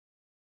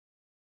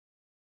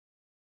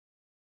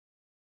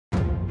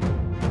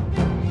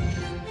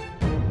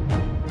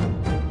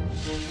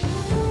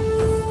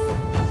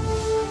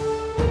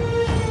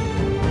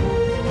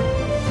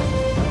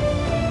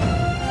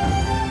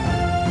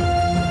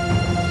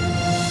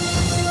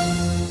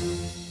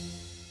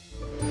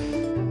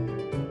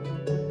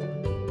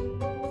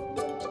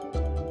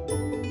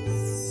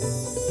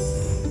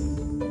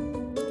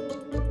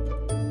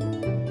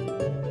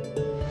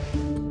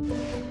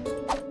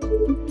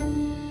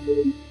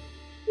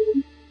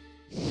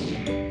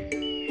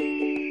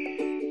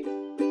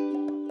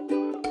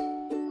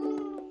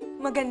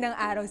Magandang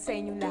araw sa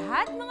inyong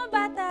lahat, mga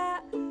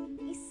bata!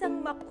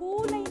 Isang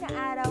makulay na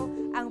araw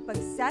ang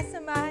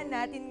pagsasamahan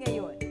natin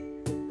ngayon.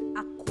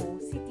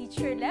 Ako si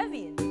Teacher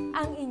Levin,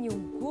 ang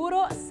inyong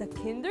guro sa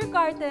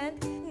kindergarten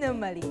na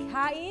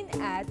malikhain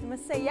at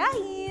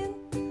masayahin.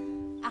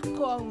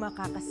 Ako ang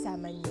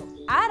makakasama niyo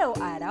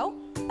araw-araw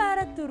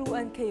para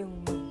turuan kayong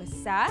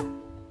magbasa,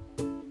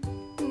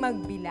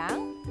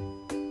 magbilang,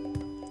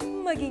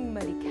 maging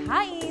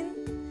malikhain,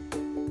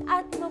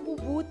 at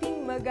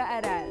mabubuting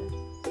mag-aaral.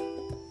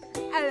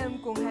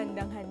 Alam kong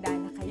handang-handa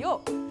na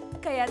kayo,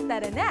 kaya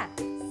tara na,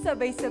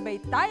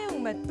 sabay-sabay tayong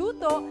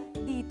matuto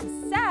dito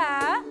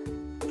sa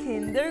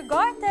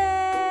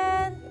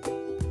Kindergarten!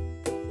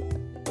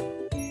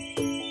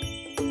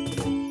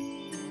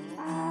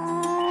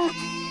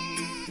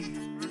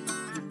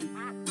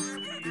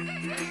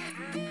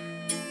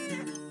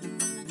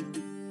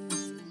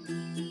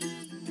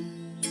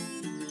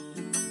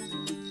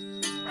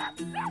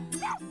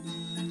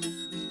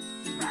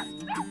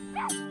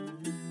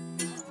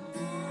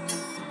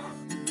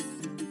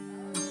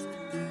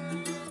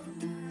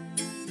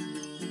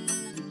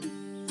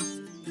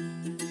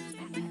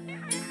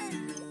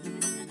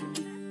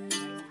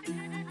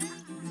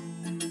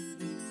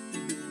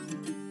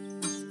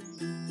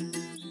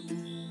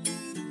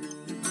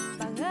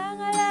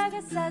 Pangangalaga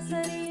sa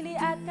sarili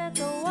at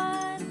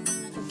katawan,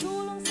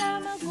 pagtulong sa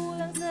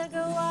magulang sa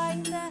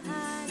gawaing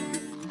tahanan,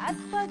 at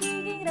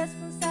pagiging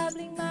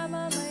responsableng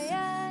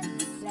mamamayan.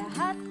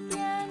 Lahat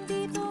yan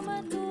dito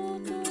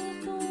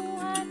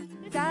matututuhan,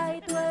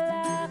 kahit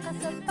wala ka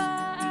sa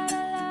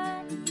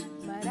paaralan.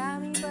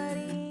 Maraming pa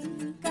rin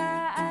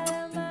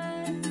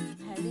kaalaman,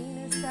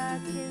 halina sa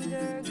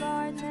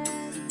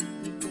kindergarten.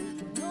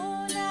 Ito'y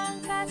puno ng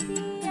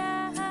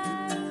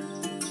kasiyahan.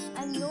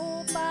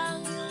 Ano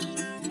pang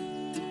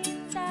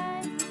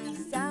hinihintay?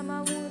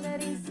 Isama mo na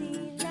rin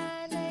si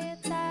nanay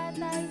at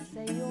tatay.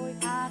 Sa'yo'y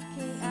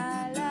aking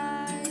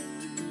alay,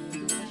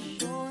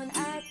 edukasyon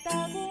at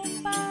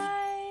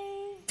tagumpay.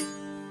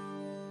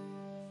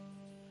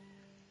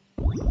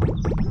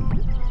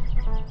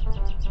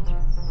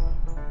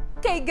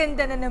 Kay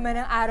ganda na naman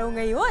ang araw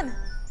ngayon.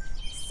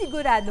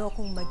 Sigurado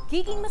akong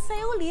magiging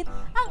masaya ulit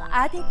ang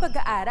ating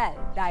pag-aaral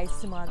dahil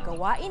sa mga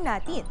gawain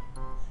natin.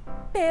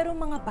 Pero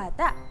mga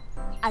bata,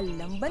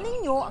 alam ba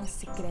ninyo ang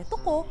sikreto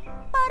ko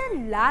para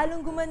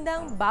lalong gumanda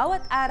ang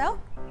bawat araw?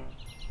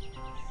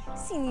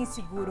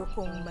 Sinisiguro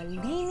kong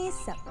malinis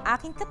ang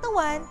aking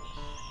katawan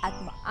at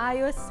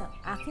maayos ang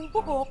aking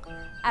buhok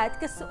at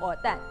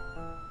kasuotan.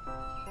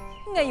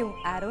 Ngayong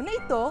araw na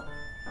ito,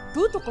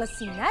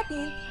 tutuklasin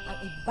natin ang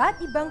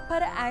iba't ibang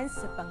paraan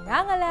sa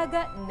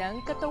pangangalaga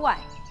ng katawan.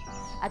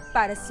 At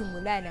para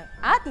simulan ang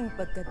ating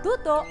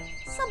pagkatuto,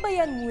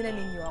 sabayan muna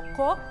ninyo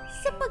ako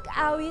sa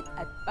pag-awit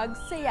at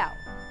pagsayaw.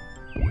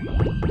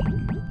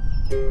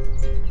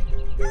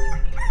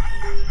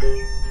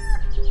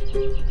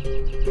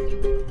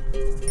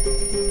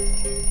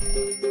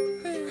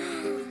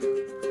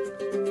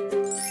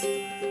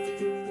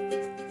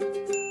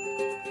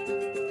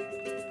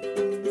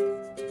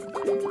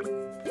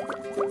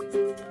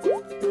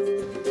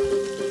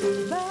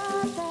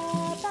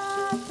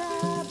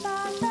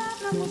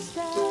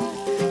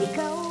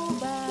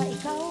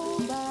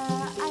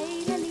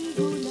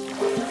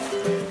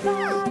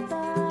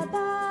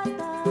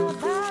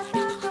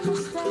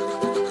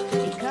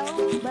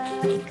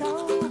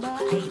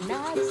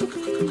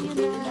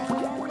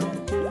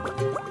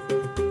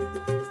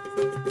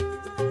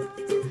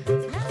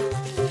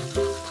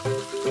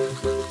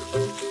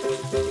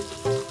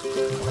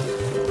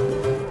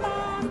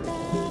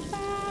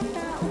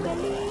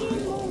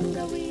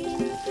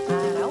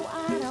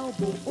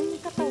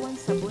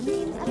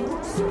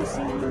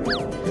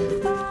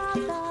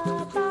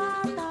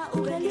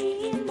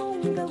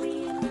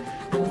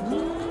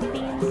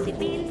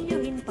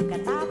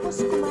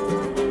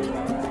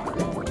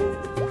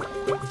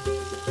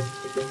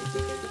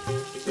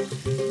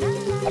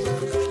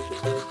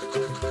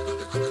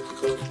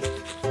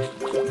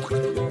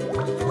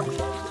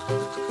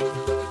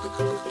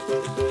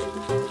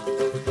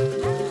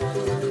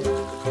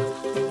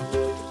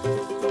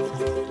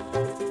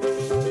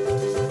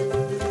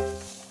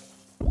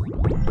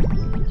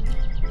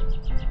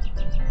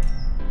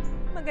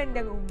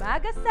 Magandang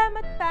umaga, Sam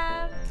at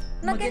Pam!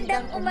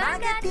 Magandang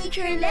umaga,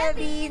 Teacher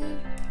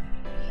Levin!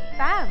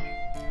 Pam,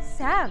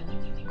 Sam,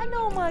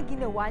 ano ang mga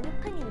ginawa niyo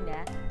kanina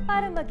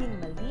para maging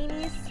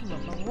malinis,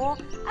 mabango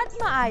at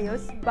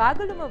maayos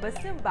bago lumabas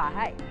ng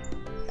bahay?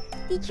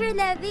 Teacher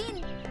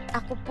Levin,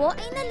 ako po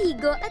ay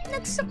naligo at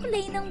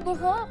nagsuklay ng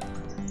buhok.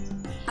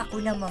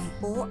 Ako naman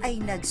po ay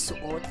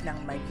nagsuot ng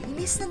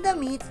malinis na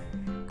damit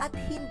at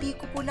hindi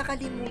ko po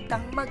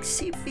nakalimutang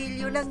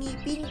magsipilyo ng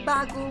ngipin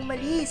bago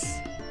umalis.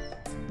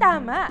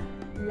 Tama!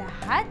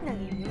 Lahat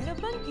ng inyong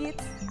nabanggit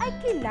ay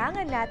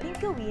kailangan natin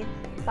gawin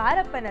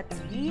para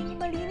panatilihing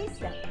malinis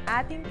ang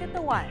ating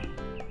katawan.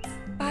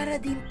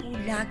 Para din po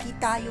lagi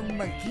tayong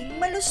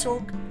maging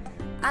malusog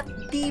at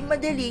di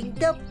madaling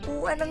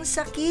dapuan ng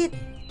sakit.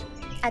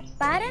 At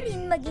para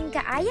rin maging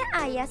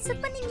kaaya-aya sa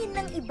paningin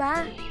ng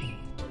iba.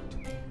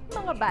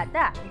 Mga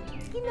bata,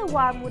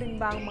 ginawa mo rin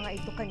ba ang mga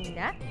ito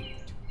kanina?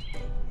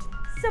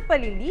 Sa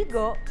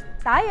paliligo,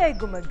 tayo ay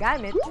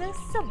gumagamit ng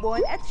sabon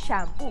at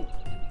shampoo.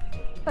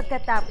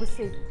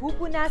 Pagkatapos ay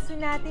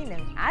pupunasan natin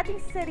ang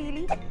ating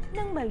sarili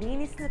ng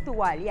malinis na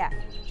tuwalya.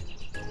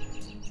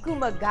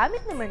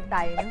 Gumagamit naman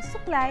tayo ng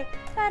suklay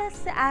para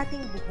sa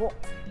ating buhok.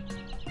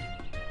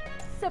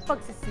 Sa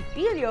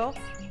pagsisipilyo,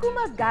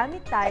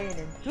 gumagamit tayo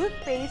ng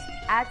toothpaste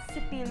at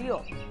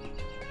sipilyo.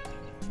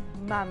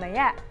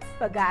 Mamaya,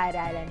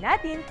 pag-aaralan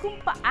natin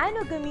kung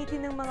paano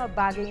gamitin ang mga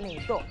bagay na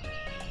ito.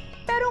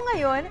 Pero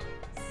ngayon,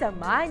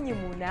 samahan niyo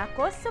muna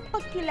ako sa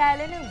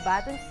pagkilala ng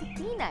batang si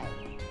Tinay.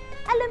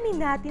 Alamin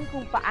natin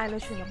kung paano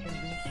siya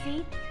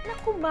nakumbinsi na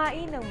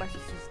kumain ng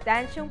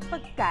masusustansyang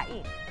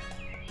pagkain.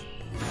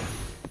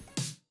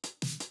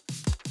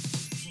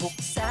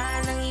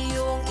 Buksan ang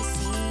iyong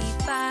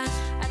isipan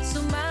at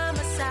sumama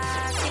sa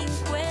ating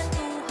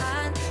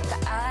kwentuhan,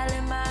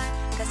 kaalaman,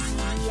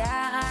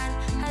 kasiyahan,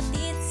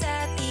 hatid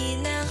sa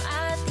atin ang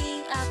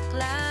ating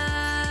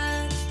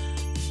aklan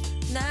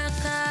na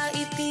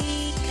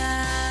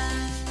kaibigan.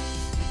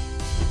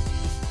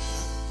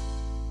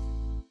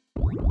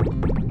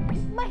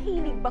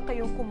 Mahilig ba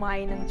kayong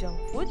kumain ng junk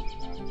food?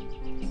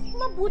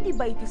 Mabuti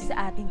ba ito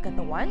sa ating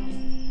katawan?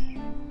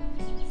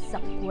 Sa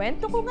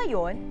kwento ko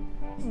ngayon,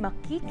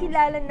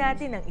 makikilala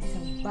natin ang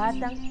isang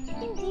batang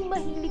hindi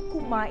mahilig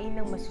kumain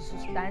ng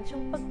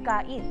masusustansyang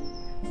pagkain.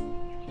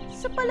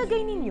 Sa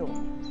palagay ninyo,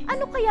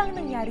 ano kaya ang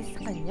nangyari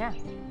sa kanya?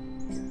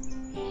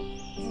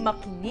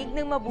 Makinig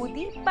ng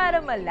mabuti para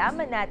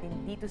malaman natin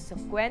dito sa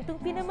kwentong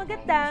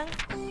pinamagatang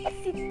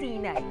si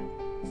Tinay.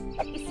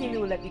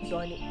 Isinulat ito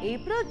ni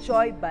April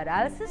Joy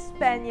Baral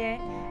Sespeñe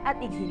at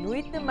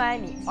iginuit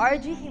naman ni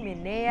R.G.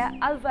 Jimenea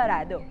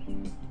Alvarado.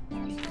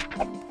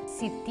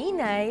 Si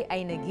Tinay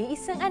ay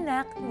nag-iisang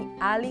anak ni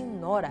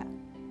Aling Nora.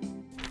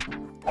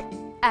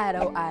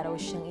 Araw-araw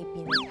siyang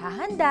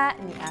ipinaghahanda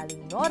ni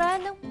Aling Nora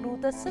ng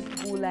prutas at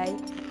gulay,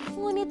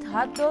 ngunit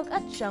hotdog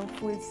at junk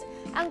foods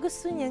ang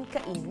gusto niyang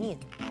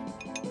kainin.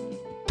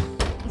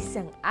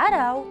 Isang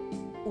araw,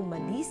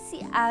 umalis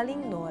si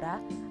Aling Nora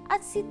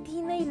at si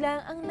Tinay lang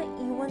ang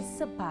naiwan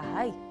sa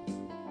bahay.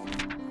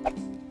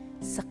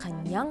 Sa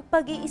kanyang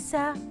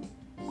pag-iisa,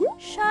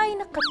 siya ay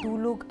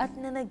nakatulog at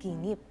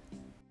nanaginip.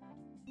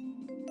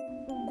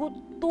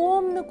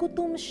 Gutom na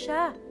gutom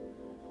siya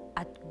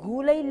at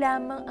gulay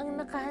lamang ang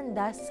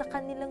nakahanda sa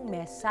kanilang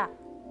mesa.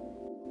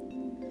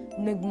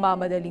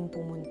 Nagmamadaling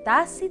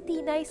pumunta si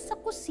Tinay sa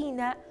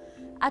kusina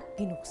at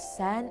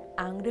binuksan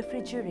ang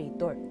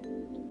refrigerator.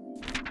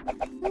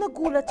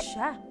 Nagulat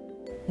siya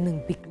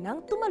nang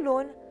biglang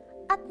tumalon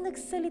at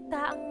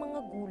nagsalita ang mga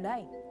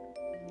gulay.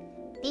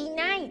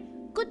 Tinay,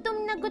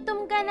 gutom na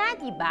gutom ka na,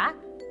 di ba?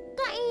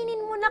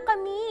 Kainin mo na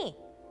kami.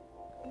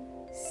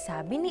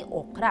 Sabi ni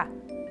Okra.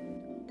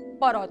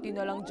 Parati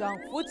na lang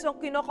junk foods ang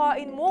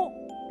kinakain mo.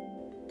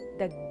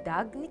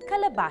 Dagdag ni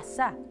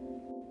Kalabasa.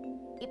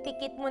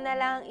 Ipikit mo na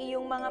lang ang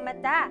iyong mga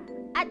mata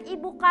at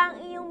ibuka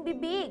ang iyong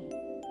bibig.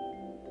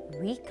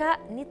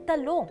 Wika ni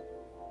Talong.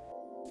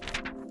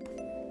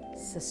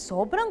 Sa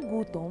sobrang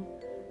gutom,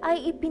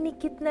 ay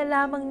ipinikit na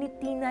lamang ni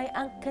Tinay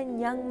ang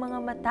kanyang mga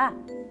mata.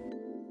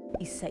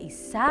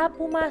 Isa-isa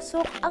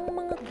pumasok ang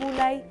mga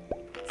gulay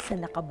sa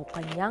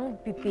nakabuka niyang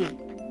bibig.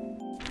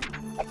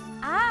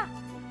 Ah!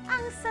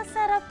 Ang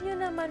sasarap nyo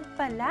naman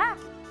pala.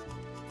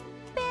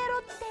 Pero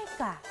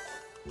teka,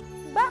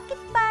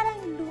 bakit parang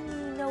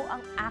luminaw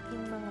ang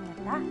aking mga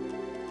mata?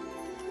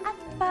 At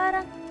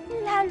parang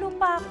lalo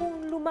pa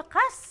akong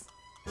lumakas?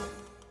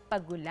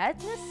 Pagulat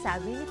na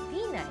sabi ni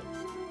Tinay.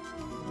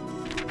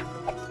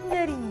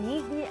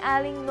 Narinig ni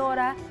Aling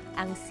Nora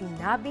ang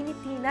sinabi ni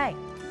Tinay.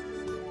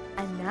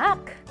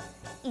 Anak,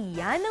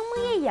 iyan ang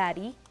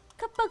mangyayari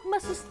kapag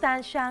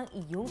masustansya ang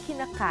iyong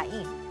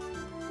kinakain.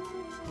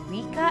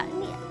 Wika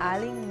ni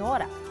Aling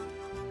Nora.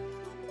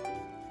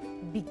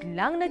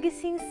 Biglang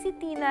nagising si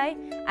Tinay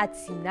at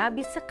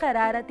sinabi sa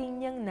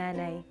kararating niyang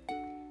nanay,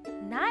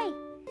 Nay,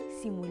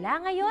 simula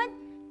ngayon,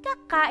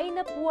 kakain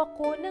na po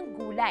ako ng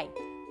gulay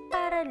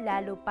para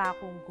lalo pa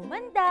akong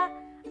gumanda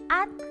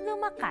at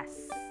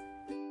lumakas.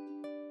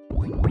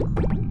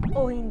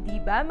 O hindi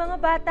ba mga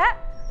bata?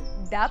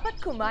 Dapat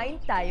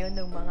kumain tayo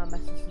ng mga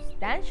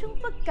masusustansyong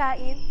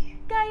pagkain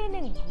gaya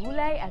ng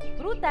gulay at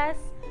prutas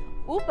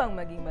upang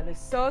maging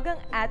malusog ang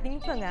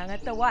ating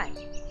pangangatawan.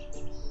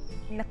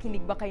 Nakinig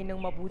ba kayo ng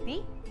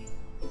mabuti?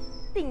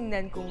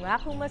 Tingnan ko nga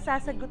kung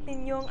masasagot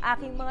ninyo ang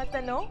aking mga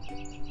tanong.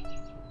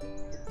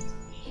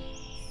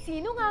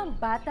 Sino nga ang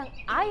batang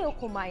ayaw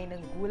kumain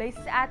ng gulay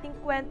sa ating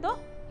kwento?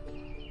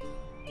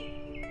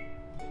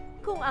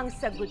 Kung ang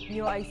sagot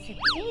nyo ay si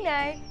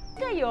Tinay,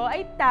 kayo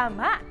ay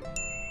tama.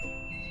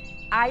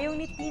 Ayaw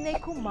ni Tinay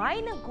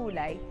kumain ng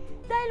gulay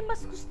dahil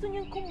mas gusto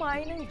niyang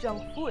kumain ng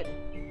junk food.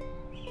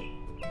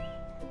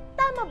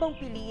 Tama bang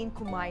piliin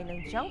kumain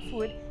ng junk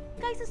food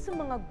kaysa sa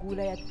mga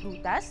gulay at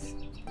prutas?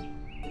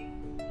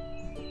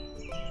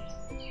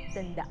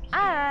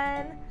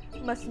 Tandaan,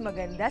 mas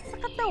maganda sa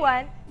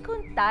katawan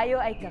kung tayo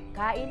ay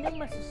kakain ng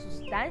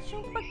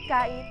masusustansyong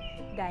pagkain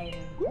gaya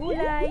ng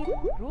gulay,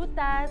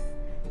 prutas,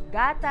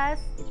 gatas,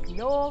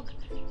 itlog,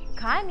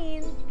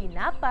 kanin,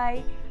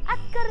 tinapay, at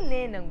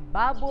karne ng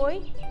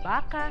baboy,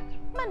 baka,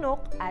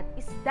 manok at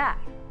isda.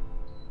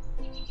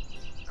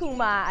 Kung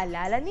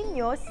maaalala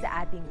ninyo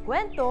sa ating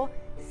kwento,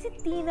 si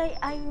Tinay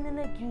ay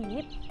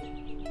nanaginip.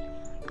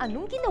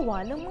 Anong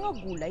ginawa ng mga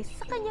gulay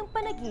sa kanyang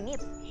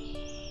panaginip?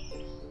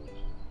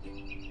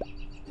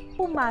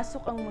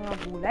 Pumasok ang mga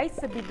gulay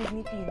sa bibig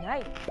ni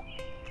Tinay.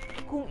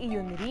 Kung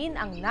iyon rin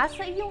ang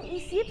nasa iyong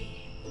isip,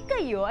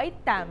 kayo ay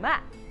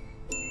tama.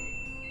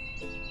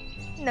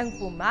 Nang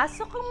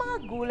pumasok ang mga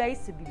gulay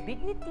sa bibig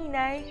ni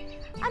Tinay,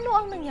 ano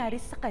ang nangyari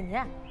sa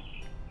kanya?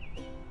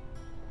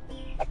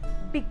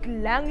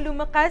 Biglang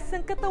lumakas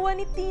ang katawan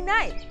ni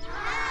Tinay.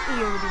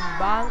 Iyon rin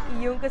ba ang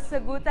iyong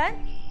kasagutan?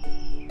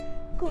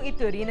 Kung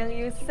ito rin ang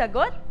iyong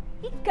sagot,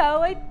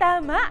 ikaw ay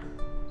tama.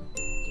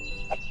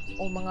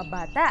 O mga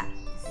bata,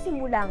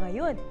 simula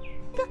ngayon,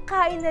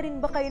 kakain na rin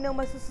ba kayo ng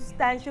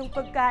masusustansyong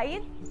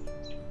pagkain?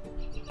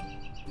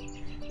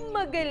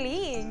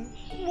 Magaling!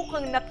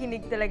 Mukhang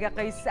nakinig talaga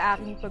kayo sa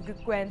aking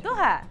pagkukwento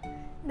ha.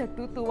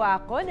 Natutuwa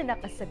ako na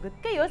nakasagot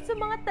kayo sa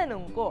mga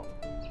tanong ko.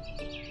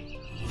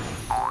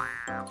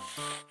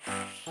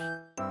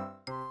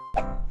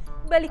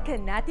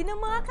 Balikan natin ang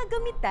mga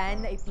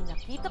kagamitan na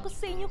ipinakita ko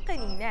sa inyo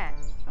kanina.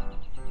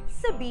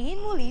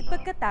 Sabihin muli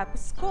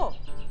pagkatapos ko.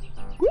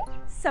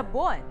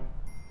 Sabon.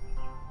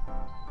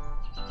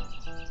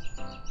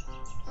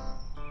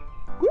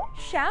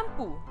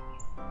 Shampoo.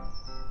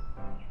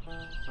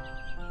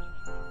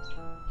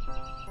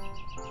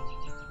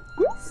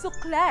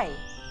 Suklay.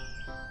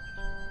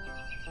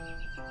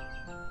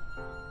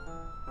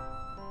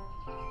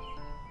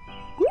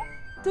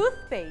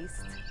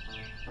 Toothpaste.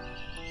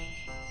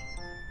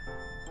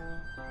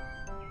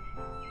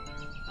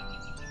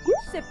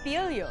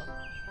 Cepilyo.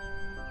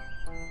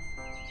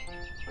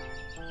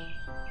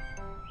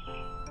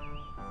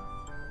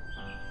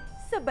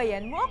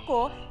 Sabayan mo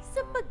ako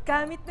sa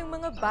paggamit ng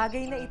mga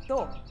bagay na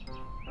ito.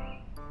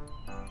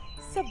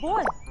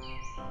 Sabon.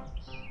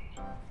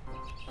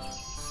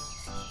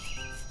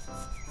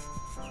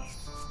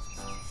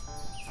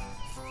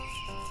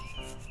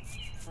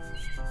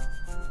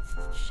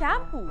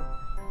 Shampoo.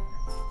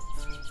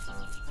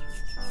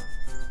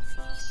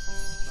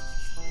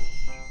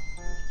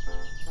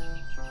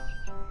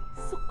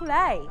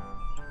 Suklay.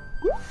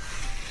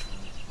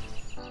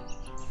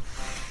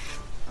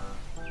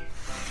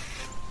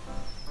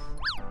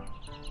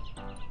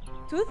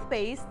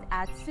 Toothpaste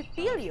at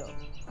cepilyo.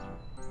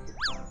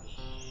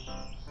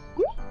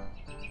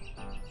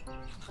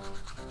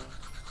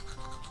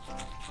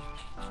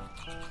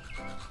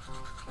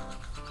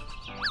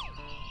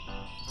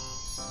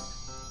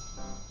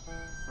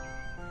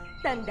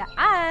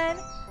 Tandaan,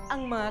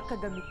 ang mga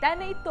kagamitan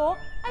na ito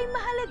ay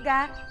mahalaga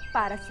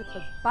para sa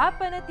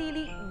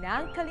pagpapanatili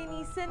ng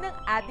kalinisan ng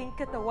ating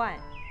katawan.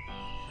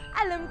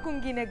 Alam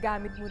kong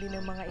ginagamit mo rin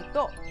ang mga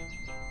ito.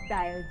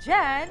 Dahil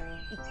dyan,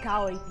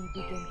 ikaw ay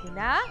bibigyan ko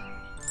ng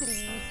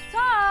 3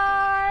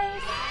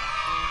 stars!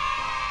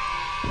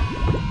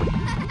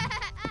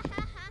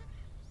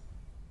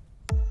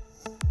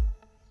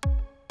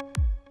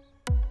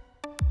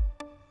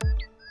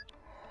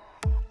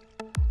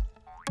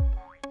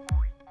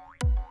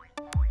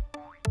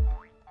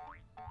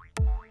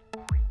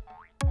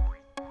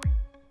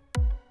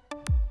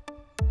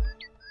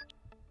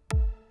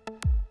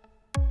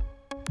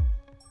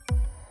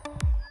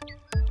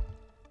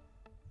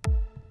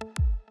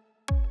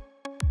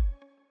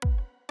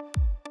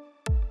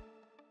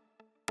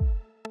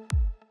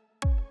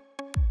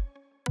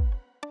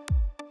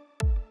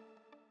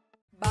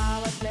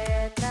 Bawat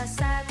letra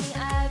sa ating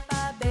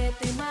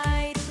alpabeto'y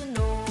may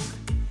tunog.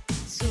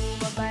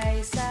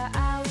 Sumabay sa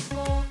awit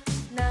mo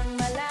nang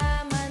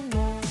malaman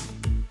mo.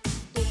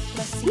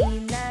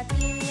 Tuklasin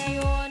natin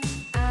ngayon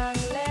ang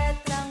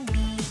letrang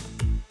B.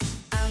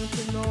 Ang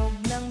tunog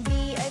ng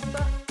B ay B,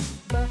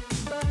 B,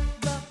 B,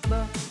 B, B.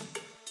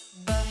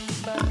 B,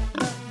 B,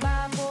 B,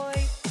 baboy.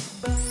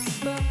 B,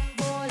 B,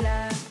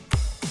 bola.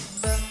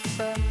 B,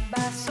 B,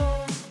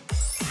 baso.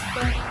 B,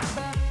 B,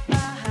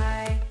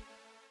 bahay.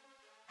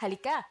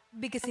 Halika,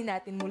 bigasin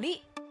natin muli.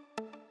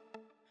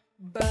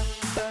 Ba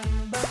ba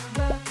ba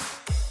ba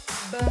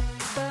ba ba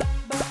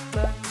ba ba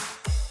ba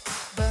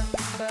ba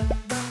ba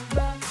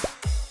ba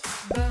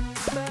ba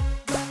ba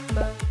ba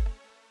ba.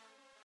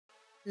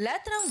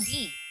 Letrang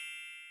B.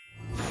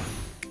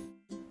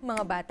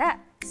 Mga bata,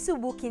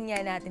 subukin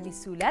nga natin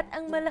isulat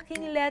ang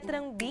malaking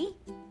letrang B.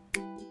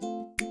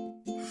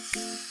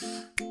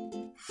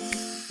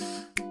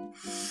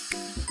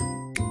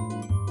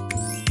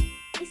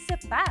 Isa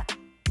pa.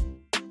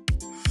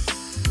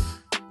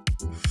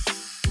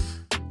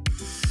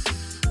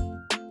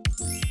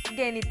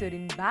 Ganito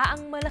rin ba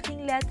ang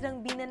malaking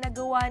letrang B na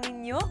nagawa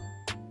ninyo?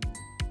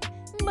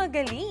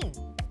 Magaling!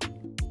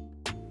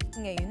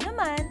 Ngayon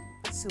naman,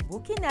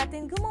 subukin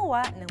natin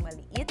gumawa ng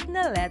maliit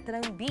na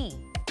letrang B.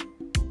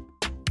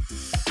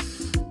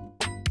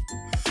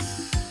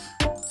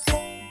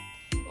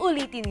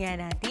 Ulitin nga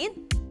natin.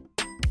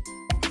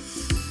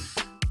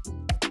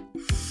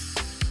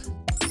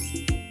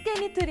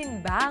 Ganito rin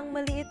ba ang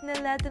maliit na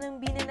lata ng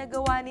bina na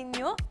gawa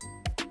ninyo?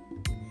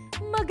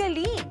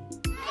 Magaling!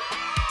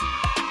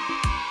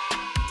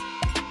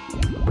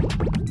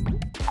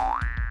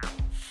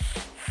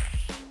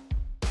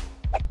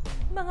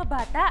 Mga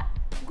bata,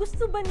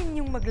 gusto ba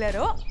ninyong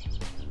maglaro?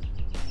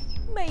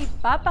 May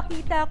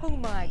ipapakita akong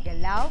mga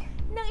galaw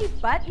ng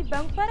iba't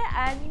ibang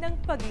paraan ng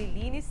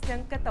paglilinis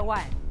ng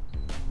katawan.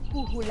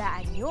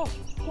 Huhulaan nyo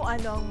kung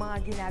ano ang mga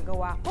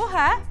ginagawa ko,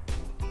 ha?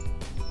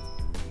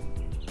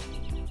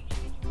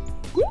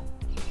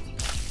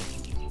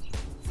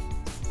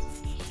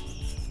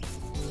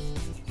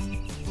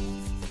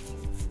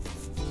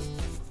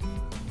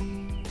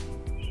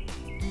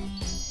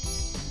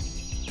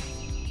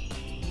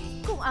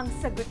 Kung ang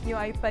sagot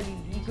nyo ay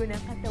paliligo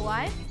ng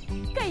katawan,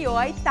 kayo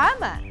ay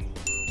tama.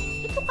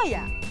 Ito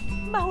kaya,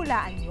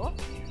 mahulaan nyo?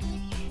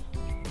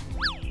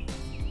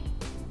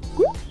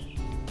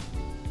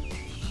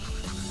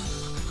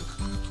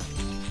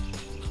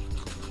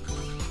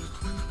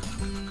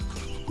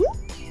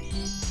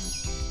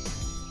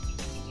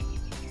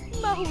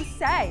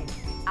 Mahusay!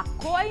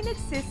 Ako ay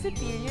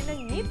nagsisipilyo ng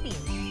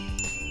ngipin.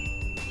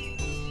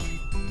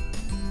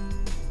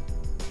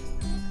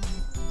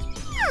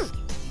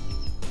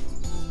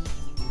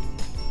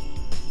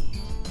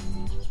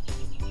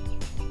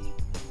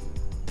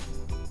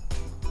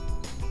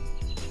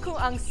 Kung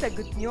ang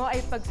sagot nyo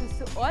ay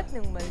pagsusuot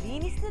ng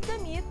malinis na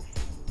damit,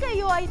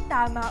 kayo ay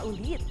tama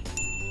ulit.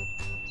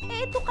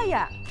 Ito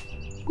kaya?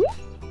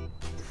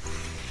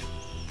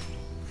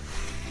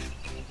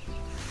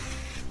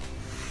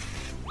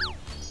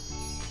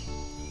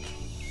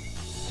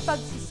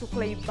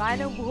 Pagsusuklay ba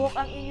ng buhok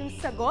ang inyong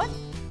sagot?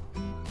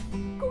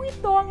 Kung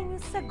ito ang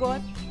inyong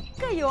sagot,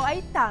 kayo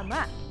ay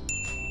tama.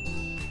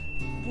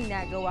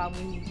 Ginagawa mo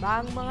rin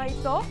ba ang mga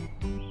ito?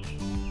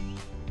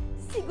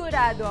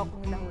 Sigurado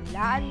akong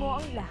nahulaan mo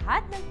ang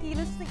lahat ng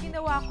kilos na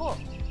ginawa ko.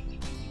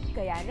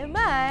 Kaya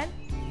naman,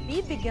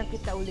 bibigyan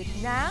kita ulit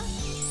ng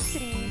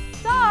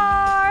 3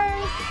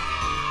 stars!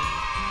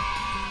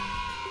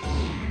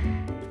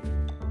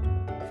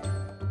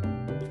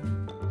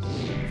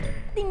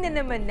 Tingnan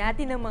naman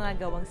natin ang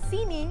mga gawang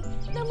sining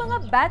ng mga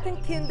batang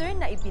kinder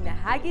na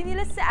ibinahagi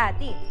nila sa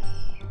atin.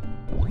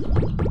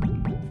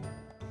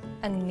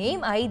 Ang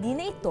name ID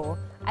na ito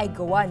ay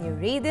gawa ni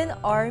Raiden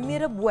R.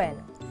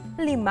 Mirabueno,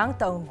 5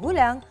 taong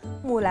gulang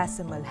mula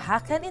sa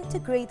Malhacan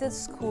Integrated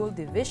School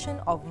Division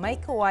of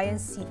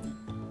Maykawayan City.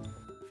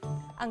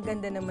 Ang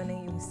ganda naman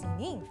ng iyong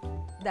sining.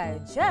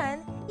 Dahil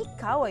dyan,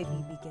 ikaw ay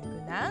bibigyan ko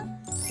ng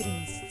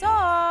 3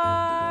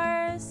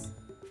 stars!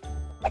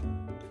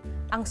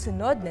 Ang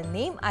sunod na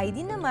name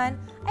ID naman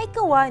ay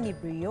gawa ni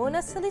Briona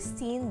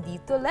Celestine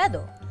D.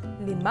 Toledo,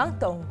 5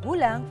 taong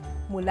gulang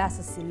mula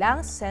sa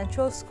Silang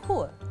Central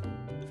School.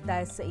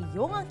 Dahil sa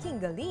iyong angking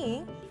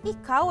galing,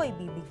 ikaw ay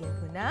bibigyan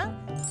ko ng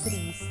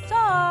 3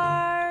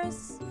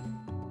 stars!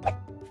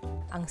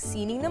 Ang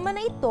sining naman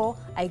na ito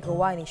ay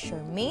gawa ni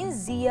Charmaine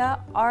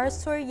Zia R.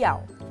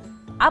 Soriao,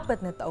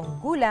 4 na taong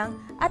gulang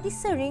at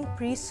isa ring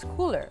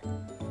preschooler.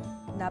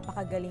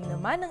 Napakagaling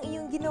naman ang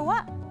iyong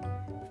ginawa.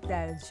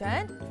 Dahil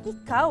dyan,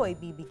 ikaw ay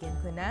bibigyan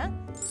ko ng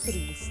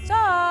 3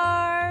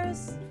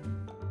 stars!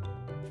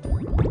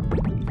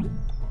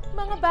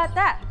 Mga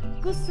bata,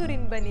 gusto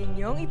rin ba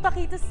ninyong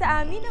ipakita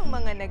sa amin ang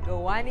mga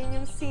nagawa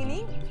ninyong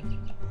sining?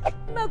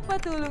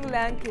 Magpatulong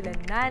lang kila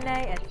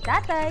nanay at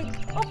tatay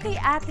o kay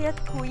ate at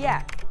kuya.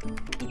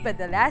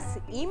 Ipadala sa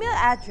email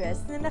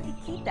address na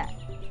nakikita.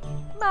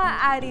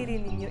 Maaari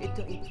rin ninyo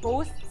itong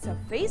i-post sa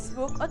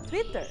Facebook o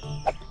Twitter.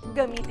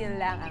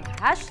 Gamitin lang ang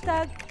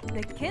hashtag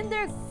na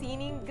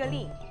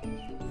KinderSiningGaling.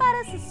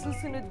 Para sa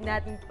susunod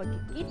nating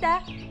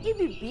pagkikita,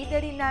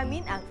 ibibida rin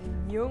namin ang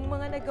inyong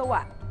mga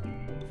nagawa.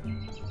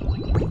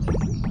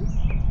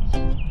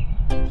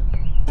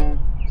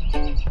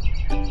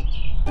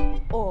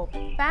 Oh,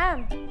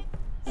 Pam!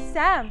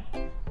 Sam!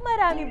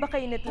 Marami ba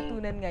kayo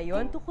natutunan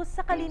ngayon tungkol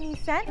sa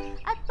kalinisan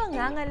at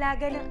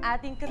pangangalaga ng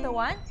ating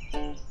katawan?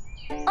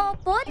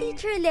 Opo,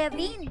 Teacher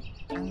Levin.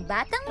 Ang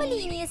batang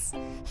malinis,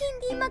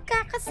 hindi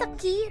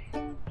magkakasakit.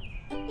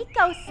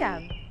 Ikaw,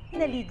 Sam,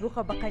 naligo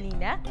ka ba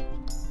kanina?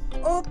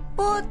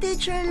 Opo,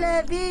 Teacher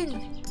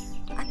Levin.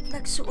 At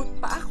nagsuot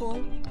pa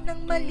ako ng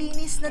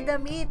malinis na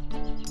damit.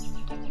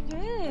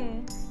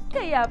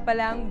 Kaya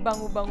pala ang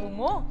bango-bango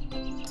mo.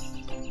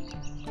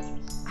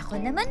 Ako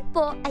naman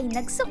po ay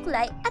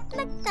nagsuklay at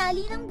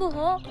nagtali ng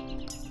buhok.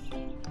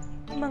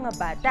 Mga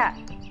bata,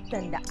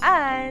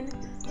 tandaan,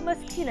 mas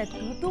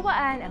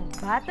kinatutuwaan ang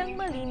batang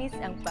malinis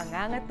ang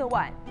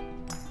pangangatawan.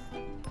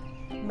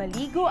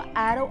 Maligo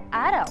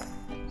araw-araw.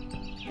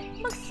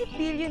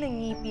 Magsipilyo ng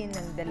ngipin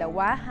ng 2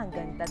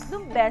 hanggang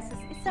 3 beses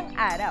isang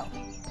araw.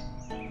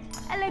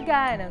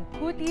 Alagaan ang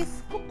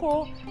kutis,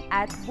 kuko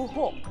at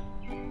buhok.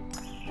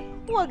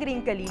 Huwag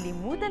ring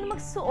kalilimutan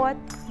magsuot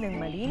ng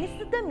malinis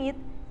na damit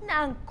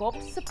na angkop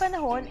sa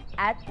panahon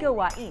at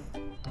gawain.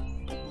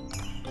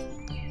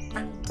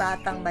 Ang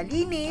batang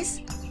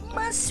malinis,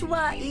 mas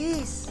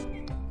wais.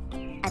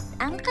 At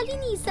ang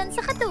kalinisan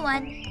sa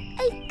katawan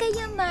ay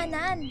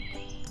kayamanan.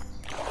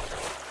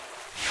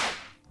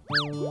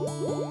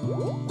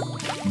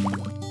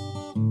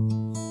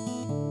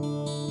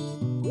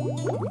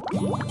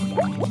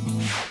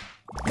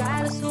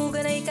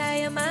 Kalusugan ay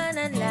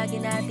kayamanan,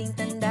 lagi nating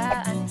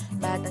tandaan.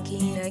 Batang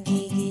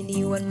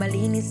kinagigiliwan,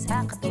 malinis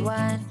sa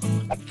katawan.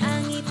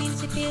 Ang ngipin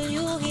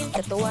sipilyuhin,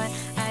 katawan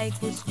ay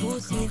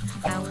kuskusin.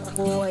 Ang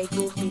kuko ay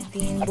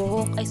gupitin,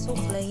 buhok ay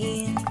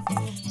suklayin.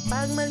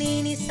 Pag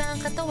malinis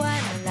ang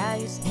katawan,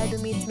 malayo sa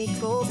dumit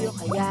mikrobyo.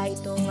 Kaya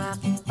itong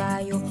aking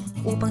payo,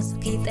 upang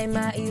sakit ay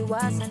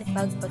maiwasan,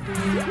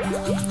 ipagpatuloy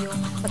mo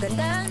inyong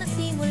magandang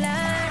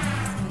nasimulan.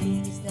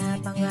 Malinis na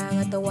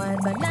pangangatawan,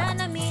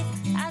 bananamit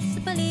at sa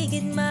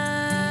paligid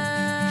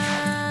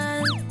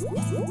man.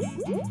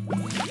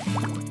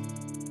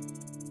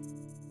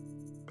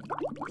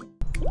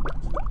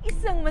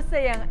 Isang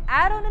masayang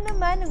araw na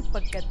naman ng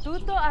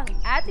pagkatuto ang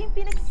ating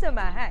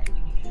pinagsamahan.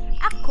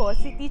 Ako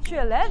si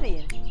Teacher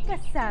Levin,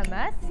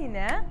 kasama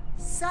sina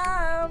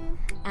Sam!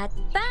 At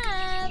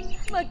Pam!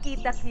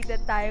 Magkita-kita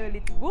tayo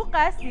ulit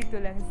bukas dito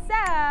lang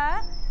sa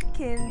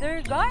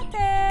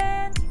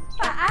Kindergarten.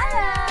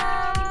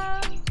 Paalam!